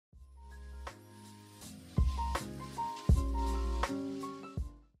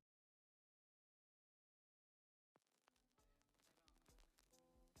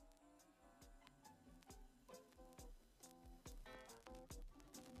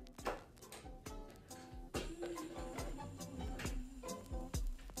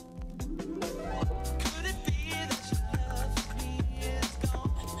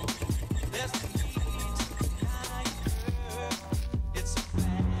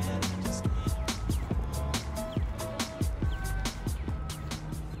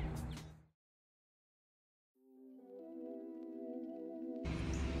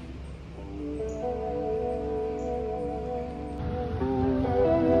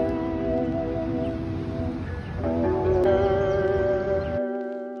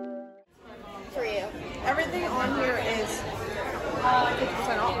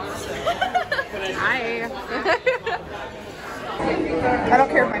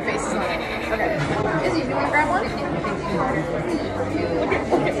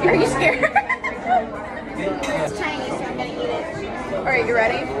Here. It's Chinese, so I'm gonna eat it. Alright, you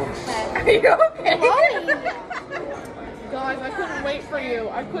ready? Are you okay? Guys, I couldn't wait for you.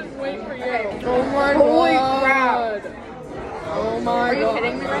 I couldn't wait for you. Oh my Holy god. crap. Oh my Are you god.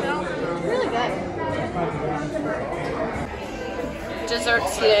 kidding me right now? It's really good. Dessert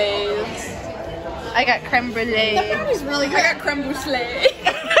slaves. I got creme brulee. The food is really good. I got creme brulee.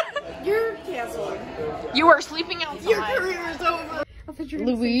 You're canceled. You are sleeping outside. Your career is over.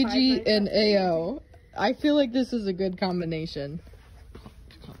 Luigi and AO. I feel like this is a good combination.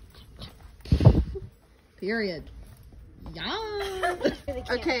 Period. Yeah.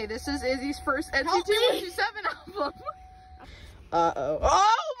 Okay, this is Izzy's first NCT 127 album. Uh-oh.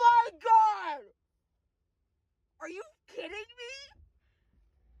 Oh my god! Are you kidding me?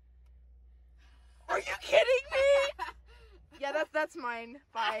 Are you kidding me? Yeah, that's mine.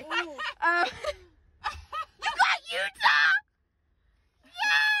 Bye. You got Utah!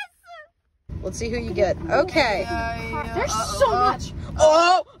 Yes! Let's see who you get. Okay. There's so much.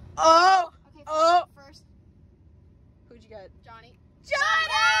 Oh! Okay, first, Who'd you get? Johnny.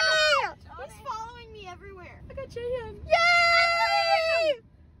 Johnny! He's following me everywhere. I got Jayan. Yay!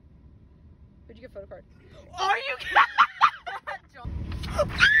 Who'd you get photo card? Oh, you got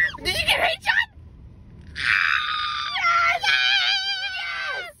Did you get Hey John?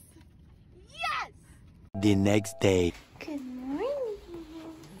 Yes! Yes! The next day. Good morning.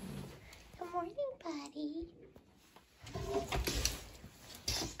 Good morning, buddy.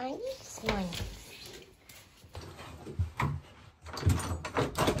 Aren't you snoring?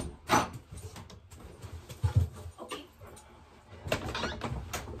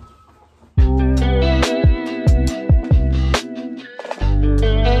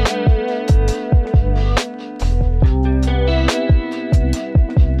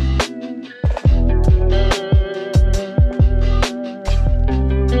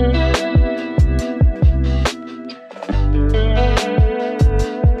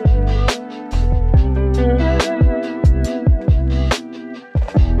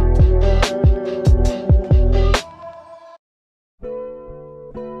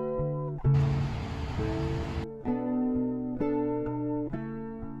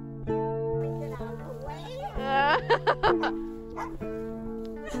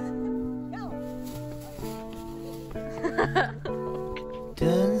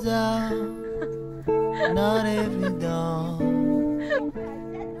 Turns out, not every dawn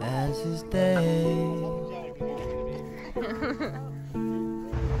has its day.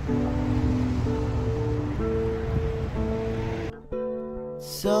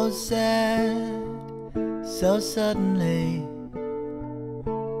 So sad, so suddenly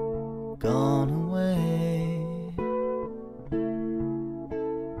gone away.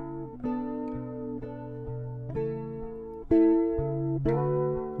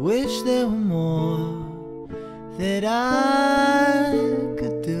 Wish there were more that I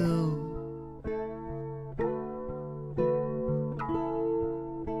could do.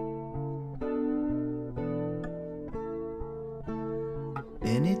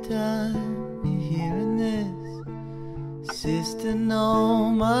 Anytime you're hearing this, sister, know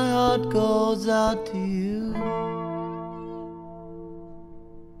my heart goes out to you.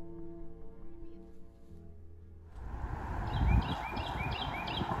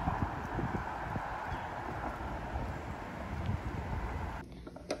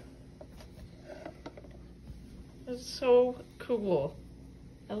 That's so cool.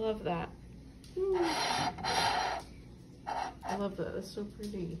 I love that. I love that. That's so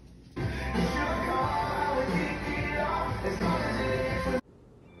pretty.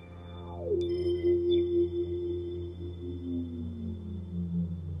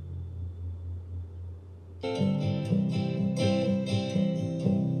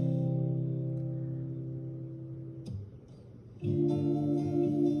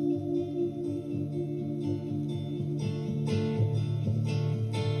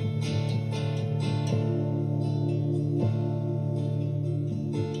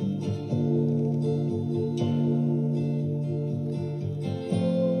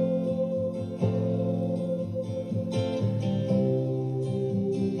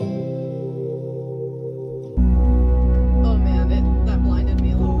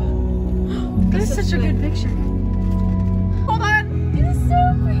 Such a good picture. Hold on. It is so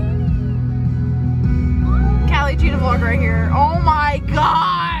pretty. Cali Gina vlog right here. Oh my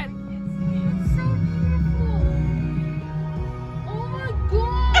god. It's so beautiful. Oh my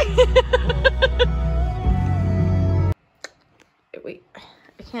god! Wait, I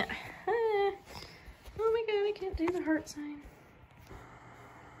can't. Oh my god, I can't do the heart sign.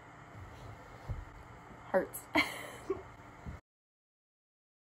 Hearts.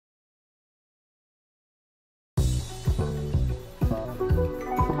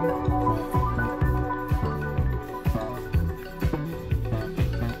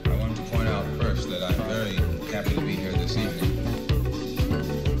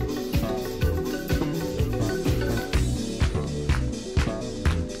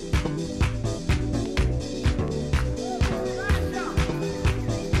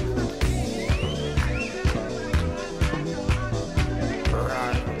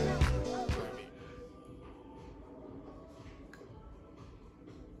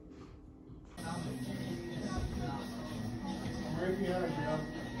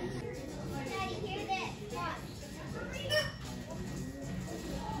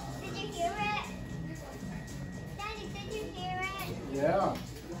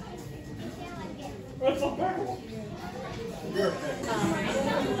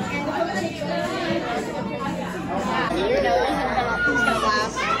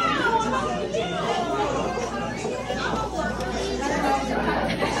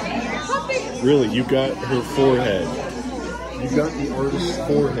 Really, you got her forehead. You got the artist's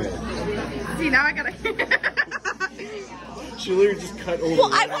forehead. See, now I gotta. She literally just cut over.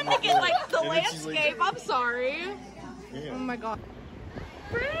 Well, I wanted to get like the And then she's landscape. like- I'm sorry. Yeah. Oh my god.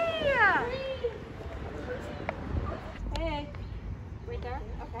 Hey. Right there?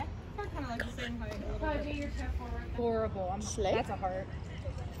 Okay. They're kind of like the same height. Oh, do your toe forward. Horrible. That's a heart.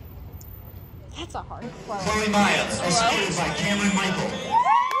 That's a heart. Chloe Myers, escorted by Cameron Michael.